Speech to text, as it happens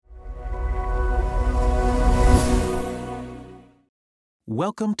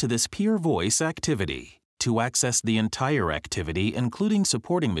Welcome to this Peer Voice activity. To access the entire activity, including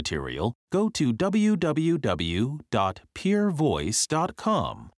supporting material, go to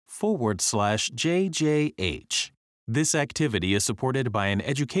www.peervoice.com/JJH. This activity is supported by an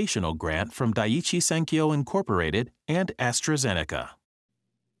educational grant from Daiichi Sankyo Incorporated and AstraZeneca.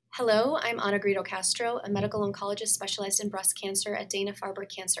 Hello, I'm Garrido-Castro, a medical oncologist specialized in breast cancer at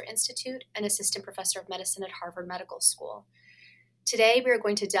Dana-Farber Cancer Institute and assistant professor of medicine at Harvard Medical School. Today, we are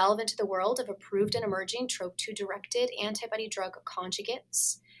going to delve into the world of approved and emerging TROP2-Directed Antibody-Drug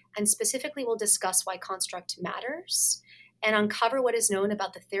Conjugates, and specifically we'll discuss why construct matters and uncover what is known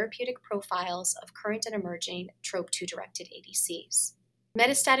about the therapeutic profiles of current and emerging TROP2-Directed ADCs.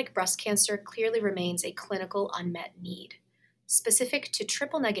 Metastatic breast cancer clearly remains a clinical unmet need. Specific to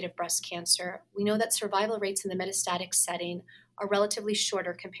triple-negative breast cancer, we know that survival rates in the metastatic setting are relatively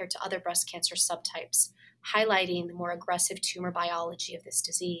shorter compared to other breast cancer subtypes, highlighting the more aggressive tumor biology of this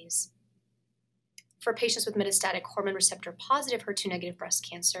disease. For patients with metastatic hormone receptor-positive HER2-negative breast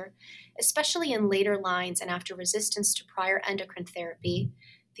cancer, especially in later lines and after resistance to prior endocrine therapy,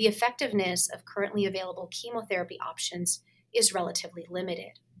 the effectiveness of currently available chemotherapy options is relatively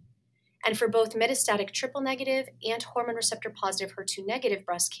limited. And for both metastatic triple-negative and hormone receptor-positive HER2-negative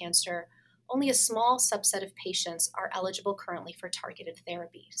breast cancer, only a small subset of patients are eligible currently for targeted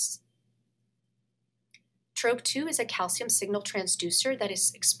therapies. TROP2 is a calcium signal transducer that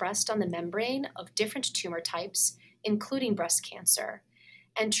is expressed on the membrane of different tumor types, including breast cancer.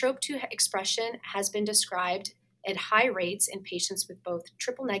 And TROP2 expression has been described at high rates in patients with both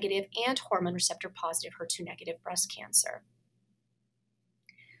triple-negative and hormone receptor-positive HER2-negative breast cancer.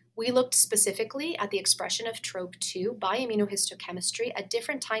 We looked specifically at the expression of TROP2 by immunohistochemistry at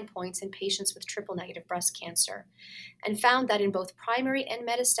different time points in patients with triple-negative breast cancer, and found that in both primary and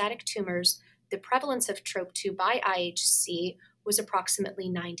metastatic tumors, the prevalence of TROP2 by IHC was approximately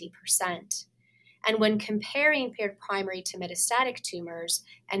 90%. And when comparing paired primary to metastatic tumors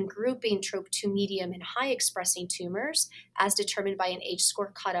and grouping TROP2 medium and high expressing tumors as determined by an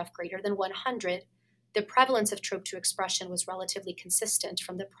H-score cutoff greater than 100, the prevalence of TROP2 expression was relatively consistent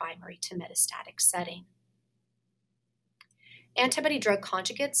from the primary to metastatic setting. Antibody-drug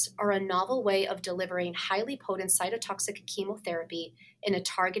conjugates are a novel way of delivering highly potent cytotoxic chemotherapy in a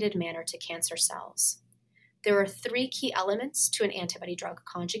targeted manner to cancer cells. There are three key elements to an antibody-drug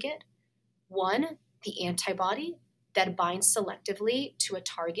conjugate. One, the antibody that binds selectively to a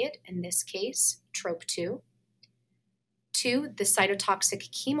target, in this case, TROP2. Two, the cytotoxic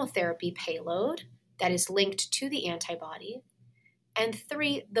chemotherapy payload that is linked to the antibody. And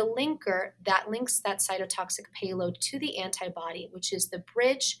three, the linker that links that cytotoxic payload to the antibody, which is the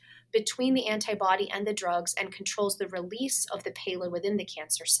bridge between the antibody and the drugs and controls the release of the payload within the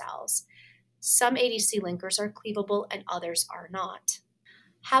cancer cells. Some ADC linkers are cleavable and others are not.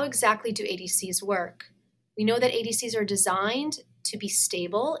 How exactly do ADCs work? We know that ADCs are designed to be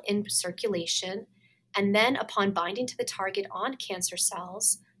stable in circulation, and then upon binding to the target on cancer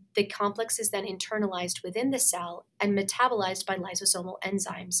cells, the complex is then internalized within the cell and metabolized by lysosomal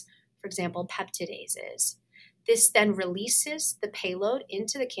enzymes, for example, peptidases. This then releases the payload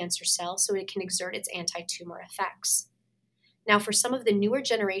into the cancer cell so it can exert its anti-tumor effects. Now, for some of the newer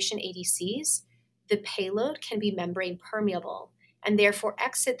generation ADCs, the payload can be membrane permeable and therefore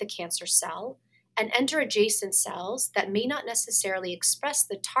exit the cancer cell and enter adjacent cells that may not necessarily express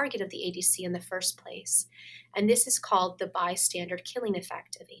the target of the ADC in the first place. And this is called the bystander killing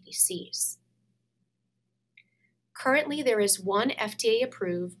effect of ADCs. Currently, there is one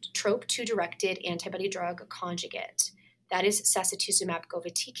FDA-approved TROP2-directed antibody-drug conjugate, that is sacituzumab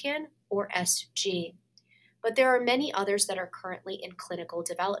govitecan, or SG. But there are many others that are currently in clinical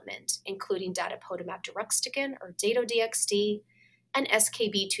development, including datopotamab deruxtecan, or Dato-DXd, and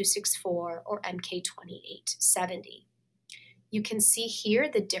SKB264, or MK2870. You can see here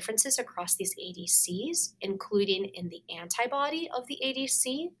the differences across these ADCs, including in the antibody of the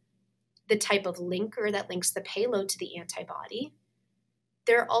ADC, the type of linker that links the payload to the antibody.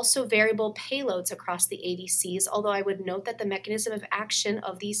 There are also variable payloads across the ADCs, although I would note that the mechanism of action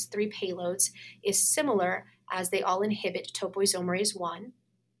of these three payloads is similar as they all inhibit topoisomerase 1.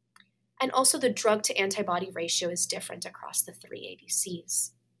 And also the drug-to-antibody ratio is different across the three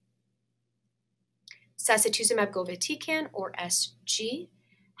ADCs. Sacituzumab govitecan, or SG,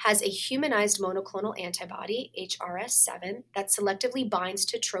 has a humanized monoclonal antibody, HRS7, that selectively binds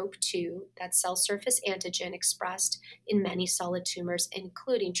to TROP2, that cell surface antigen expressed in many solid tumors,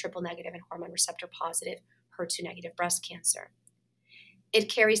 including triple-negative and hormone receptor-positive HER2-negative breast cancer. It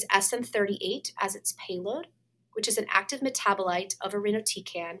carries SM38 as its payload, which is an active metabolite of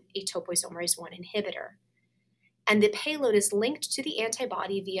irinotecan, a topoisomerase 1 inhibitor. and the payload is linked to the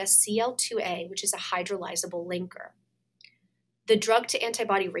antibody via Cl2A, which is a hydrolyzable linker. The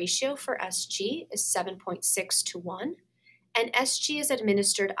drug-to-antibody ratio for SG is 7.6 to 1, and SG is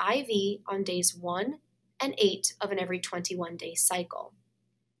administered IV on days 1 and 8 of an every 21-day cycle.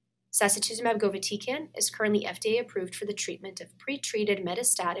 Sacituzumab govitecan is currently FDA approved for the treatment of pretreated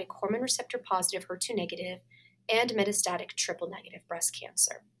metastatic hormone receptor-positive HER2-negative and metastatic triple-negative breast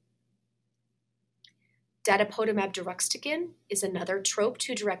cancer. Datopotamab deruxtecan is another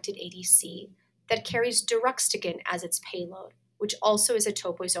TROP2-directed ADC that carries deruxtecan as its payload, which also is a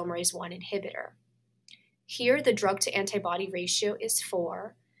topoisomerase I inhibitor. Here, the drug-to-antibody ratio is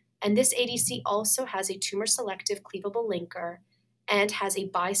 4, and this ADC also has a tumor-selective cleavable linker and has a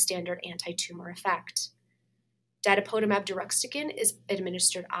bystander anti-tumor effect. Datopotamab deruxtecan is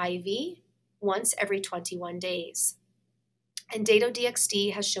administered IV once every 21 days. And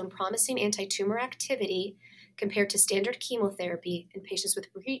Dato-DXd has shown promising anti-tumor activity compared to standard chemotherapy in patients with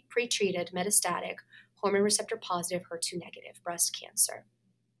pretreated metastatic hormone receptor-positive HER2-negative breast cancer.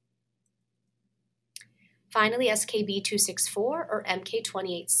 Finally, SKB264 or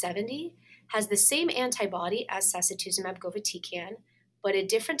MK2870 has the same antibody as sacituzumab govitecan, but a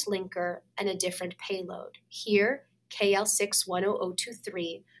different linker and a different payload. Here,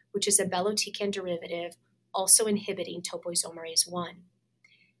 KL610023, which is a belotecan derivative, also inhibiting topoisomerase I.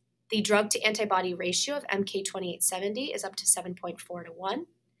 The drug-to-antibody ratio of MK2870 is up to 7.4 to 1,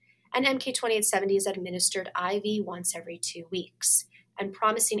 and MK2870 is administered IV once every 2 weeks. And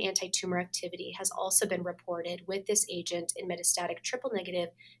promising anti-tumor activity has also been reported with this agent in metastatic triple-negative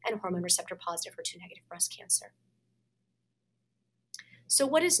and hormone receptor-positive HER2-negative breast cancer. So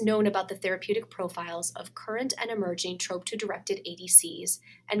what is known about the therapeutic profiles of current and emerging TROP2-directed ADCs,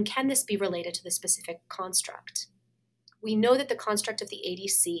 and can this be related to the specific construct? We know that the construct of the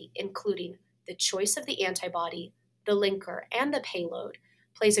ADC, including the choice of the antibody, the linker, and the payload,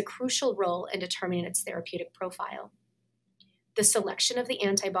 plays a crucial role in determining its therapeutic profile. The selection of the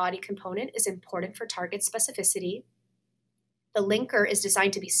antibody component is important for target specificity. The linker is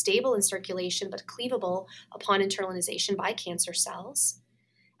designed to be stable in circulation but cleavable upon internalization by cancer cells.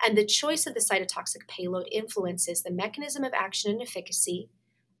 And the choice of the cytotoxic payload influences the mechanism of action and efficacy,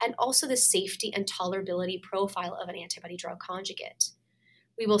 and also the safety and tolerability profile of an antibody-drug conjugate.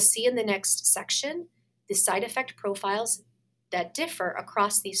 We will see in the next section the side effect profiles that differ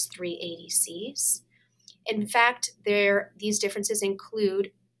across these 3 ADCs. In fact, these differences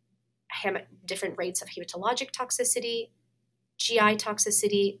include different rates of hematologic toxicity, GI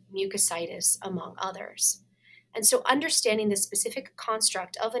toxicity, mucositis, among others. And so understanding the specific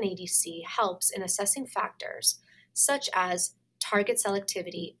construct of an ADC helps in assessing factors such as target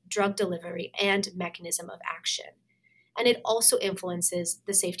selectivity, drug delivery, and mechanism of action. And it also influences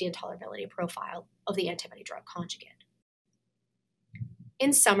the safety and tolerability profile of the antibody-drug conjugate.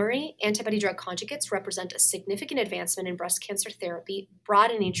 In summary, antibody-drug conjugates represent a significant advancement in breast cancer therapy,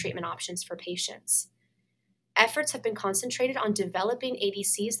 broadening treatment options for patients. Efforts have been concentrated on developing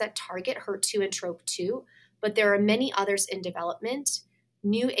ADCs that target HER2 and TROP2, but there are many others in development,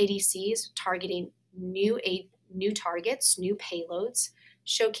 new ADCs targeting new targets, new payloads,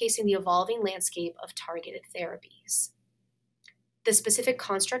 showcasing the evolving landscape of targeted therapies. The specific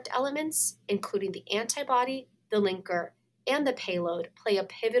construct elements, including the antibody, the linker, and the payload, play a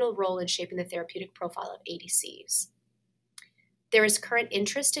pivotal role in shaping the therapeutic profile of ADCs. There is current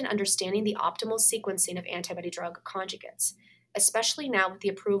interest in understanding the optimal sequencing of antibody-drug conjugates, especially now with the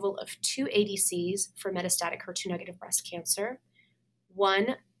approval of 2 ADCs for metastatic HER2-negative breast cancer,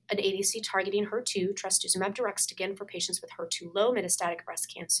 one, an ADC targeting HER2, trastuzumab deruxtecan for patients with HER2-low metastatic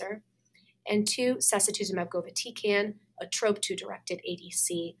breast cancer, and 2, sacituzumab govitecan, a TROP2-directed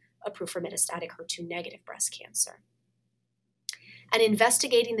ADC approved for metastatic HER2-negative breast cancer. And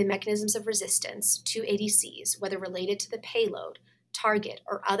investigating the mechanisms of resistance to ADCs, whether related to the payload, target,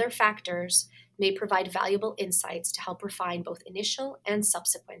 or other factors, may provide valuable insights to help refine both initial and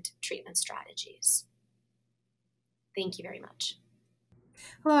subsequent treatment strategies. Thank you very much.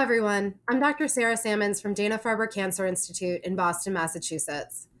 Hello, everyone. I'm Dr. Sarah Sammons from Dana-Farber Cancer Institute in Boston,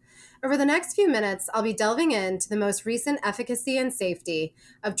 Massachusetts. Over the next few minutes, I'll be delving into the most recent efficacy and safety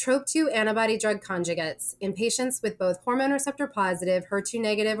of TROP2 antibody-drug conjugates in patients with both hormone receptor-positive,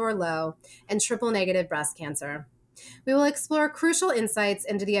 HER2-negative or low, and triple-negative breast cancer. We will explore crucial insights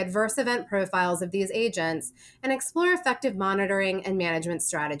into the adverse event profiles of these agents and explore effective monitoring and management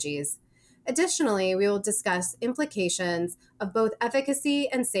strategies. Additionally, we will discuss implications of both efficacy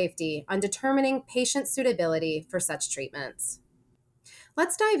and safety on determining patient suitability for such treatments.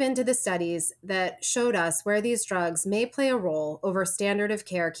 Let's dive into the studies that showed us where these drugs may play a role over standard of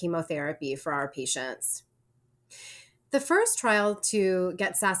care chemotherapy for our patients. The first trial to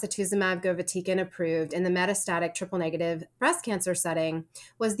get sacituzumab govitecan approved in the metastatic triple-negative breast cancer setting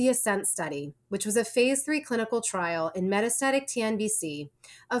was the ASCENT study, which was a phase 3 clinical trial in metastatic TNBC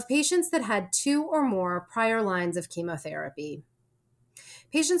of patients that had 2 or more prior lines of chemotherapy.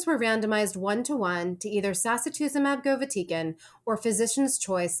 Patients were randomized 1-to-1 to either sacituzumab govitecan or physician's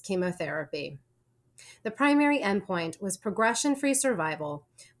choice chemotherapy. The primary endpoint was progression-free survival,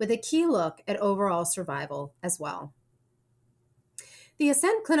 with a key look at overall survival as well. The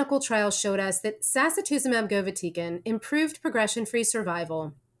ASCENT clinical trial showed us that sacituzumab govitecan improved progression-free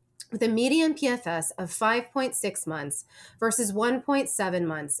survival with a median PFS of 5.6 months versus 1.7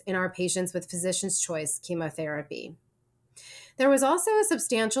 months in our patients with physician's choice chemotherapy. There was also a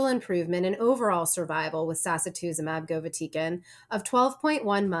substantial improvement in overall survival with sacituzumab govitecan of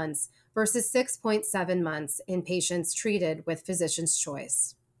 12.1 months versus 6.7 months in patients treated with physician's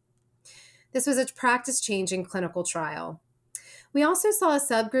choice. This was a practice-changing clinical trial. We also saw a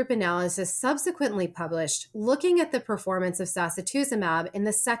subgroup analysis subsequently published looking at the performance of sacituzumab in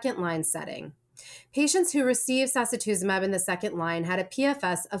the second-line setting. Patients who received sacituzumab in the second line had a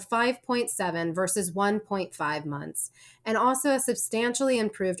PFS of 5.7 versus 1.5 months, and also a substantially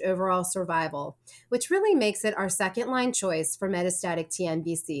improved overall survival, which really makes it our second-line choice for metastatic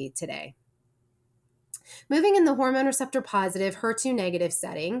TNBC today. Moving in the hormone receptor positive, HER2 negative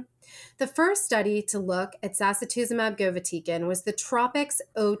setting, the first study to look at sacituzumab govitecan was the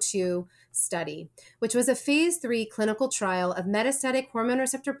TROPICS-02 study, which was a phase 3 clinical trial of metastatic hormone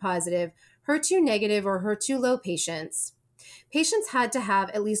receptor positive, HER2 negative or HER2 low patients. Patients had to have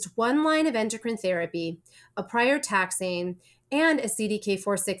at least 1 line of endocrine therapy, a prior taxane, and a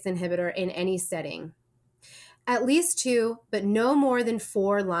CDK4/6 inhibitor in any setting. At least 2, but no more than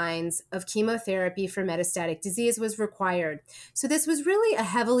 4 lines of chemotherapy for metastatic disease was required. So this was really a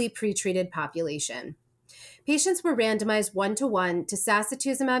heavily pretreated population. Patients were randomized 1-to-1 to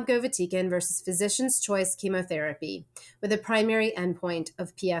sacituzumab govitecan versus physician's choice chemotherapy with a primary endpoint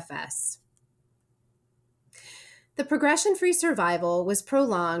of PFS. The progression-free survival was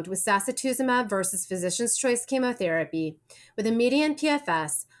prolonged with sacituzumab versus physician's choice chemotherapy with a median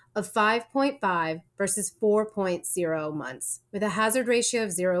PFS of 5.5 versus 4.0 months, with a hazard ratio of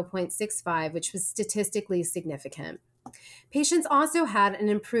 0.65, which was statistically significant. Patients also had an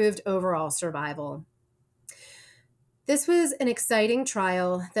improved overall survival. This was an exciting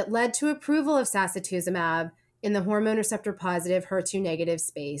trial that led to approval of sacituzumab in the hormone receptor positive, HER2 negative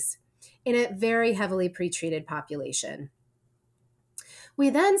space in a very heavily pretreated population. We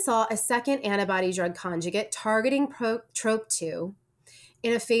then saw a second antibody-drug conjugate targeting TROP2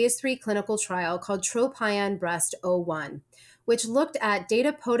 in a phase 3 clinical trial called TROPION-Breast01, which looked at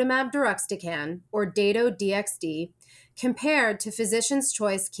datopotamab deruxtecan, or Dato-DXd, compared to physician's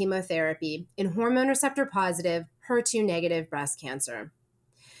choice chemotherapy in hormone receptor positive, HER2 negative breast cancer.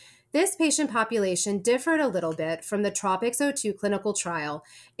 This patient population differed a little bit from the TROPICS-02 clinical trial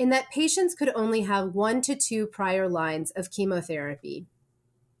in that patients could only have 1 to 2 prior lines of chemotherapy.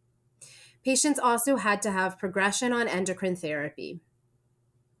 Patients also had to have progression on endocrine therapy.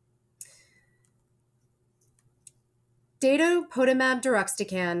 Datopotamab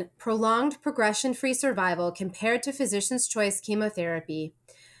deruxtecan prolonged progression-free survival compared to physician's choice chemotherapy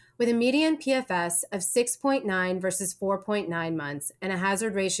with a median PFS of 6.9 versus 4.9 months and a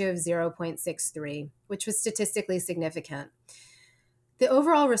hazard ratio of 0.63, which was statistically significant. The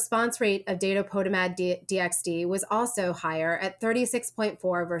overall response rate of datopotamab DXd was also higher at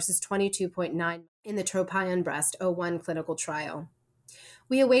 36.4 versus 22.9 in the TROPION-Breast01 clinical trial.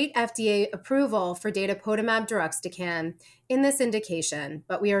 We await FDA approval for datopotamab deruxtecan in this indication,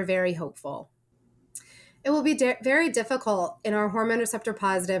 but we are very hopeful. It will be very difficult in our hormone receptor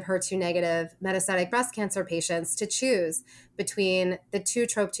positive, HER2 negative metastatic breast cancer patients to choose between the 2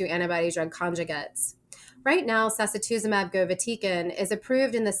 TROP2 antibody-drug conjugates. Right now, sacituzumab govitecan is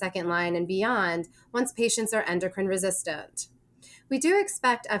approved in the second line and beyond once patients are endocrine resistant. We do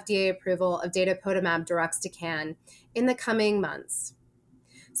expect FDA approval of datopotamab deruxtecan in the coming months.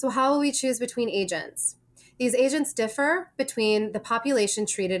 So how will we choose between agents? These agents differ between the population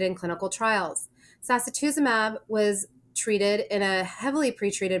treated in clinical trials. Sacituzumab was treated in a heavily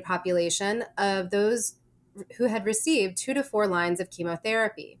pretreated population of those who had received 2 to 4 lines of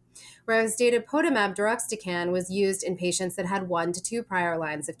chemotherapy, whereas datopotamab deruxtecan was used in patients that had 1 to 2 prior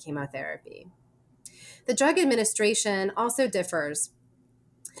lines of chemotherapy. The drug administration also differs.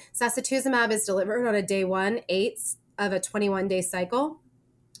 Sacituzumab is delivered on a day 1/8 of a 21-day cycle,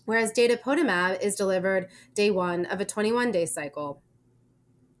 whereas datopotamab is delivered day 1 of a 21-day cycle.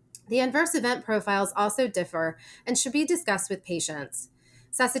 The adverse event profiles also differ and should be discussed with patients.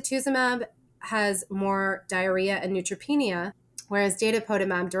 Sacituzumab has more diarrhea and neutropenia, whereas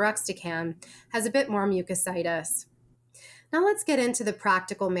datopotamab deruxtecan has a bit more mucositis. Now let's get into the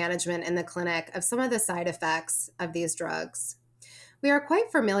practical management in the clinic of some of the side effects of these drugs. We are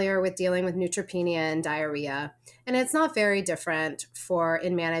quite familiar with dealing with neutropenia and diarrhea, and it's not very different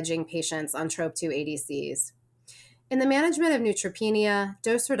in managing patients on TROP2 ADCs. In the management of neutropenia,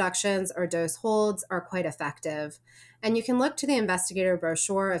 dose reductions or dose holds are quite effective, and you can look to the investigator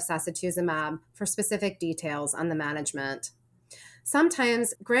brochure of sacituzumab for specific details on the management.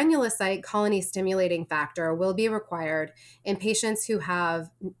 Sometimes granulocyte colony stimulating factor will be required in patients who have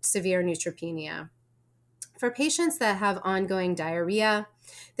severe neutropenia. For patients that have ongoing diarrhea,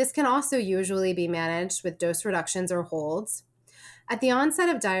 this can also usually be managed with dose reductions or holds. At the onset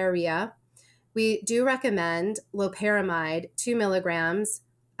of diarrhea, we do recommend loperamide 2 milligrams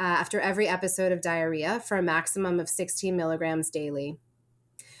after every episode of diarrhea for a maximum of 16 milligrams daily.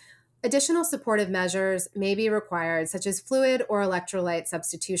 Additional supportive measures may be required, such as fluid or electrolyte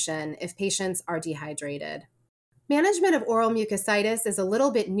substitution if patients are dehydrated. Management of oral mucositis is a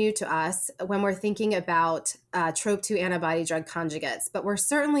little bit new to us when we're thinking about TROP2 antibody-drug conjugates, but we're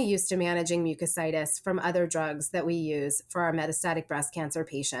certainly used to managing mucositis from other drugs that we use for our metastatic breast cancer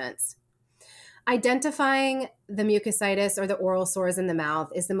patients. Identifying the mucositis or the oral sores in the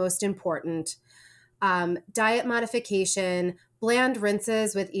mouth is the most important. Diet modification, bland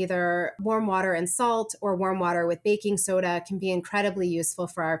rinses with either warm water and salt or warm water with baking soda can be incredibly useful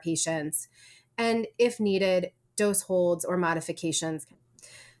for our patients. And if needed, dose holds or modifications.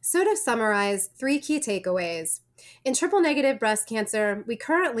 So to summarize, 3 key takeaways. In triple-negative breast cancer, we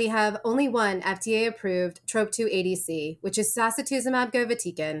currently have only one FDA-approved TROP2 ADC, which is sacituzumab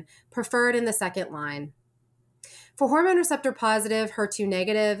govitecan, preferred in the second line. For hormone receptor-positive,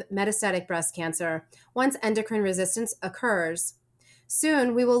 HER2-negative metastatic breast cancer, once endocrine resistance occurs,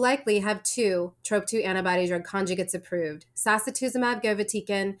 soon we will likely have 2 TROP2 antibody-drug conjugates approved, sacituzumab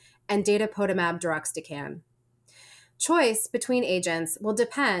govitecan and datopotamab deruxtecan. Choice between agents will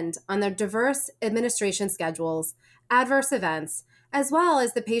depend on their diverse administration schedules, adverse events, as well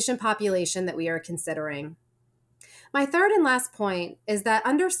as the patient population that we are considering. My third and last point is that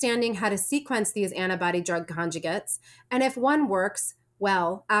understanding how to sequence these antibody-drug conjugates and if one works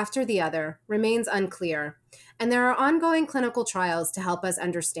well after the other remains unclear, and there are ongoing clinical trials to help us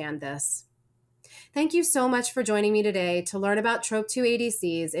understand this. Thank you so much for joining me today to learn about TROP2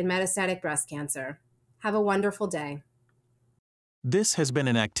 ADCs in metastatic breast cancer. Have a wonderful day. This has been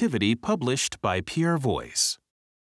an activity published by Peer Voice.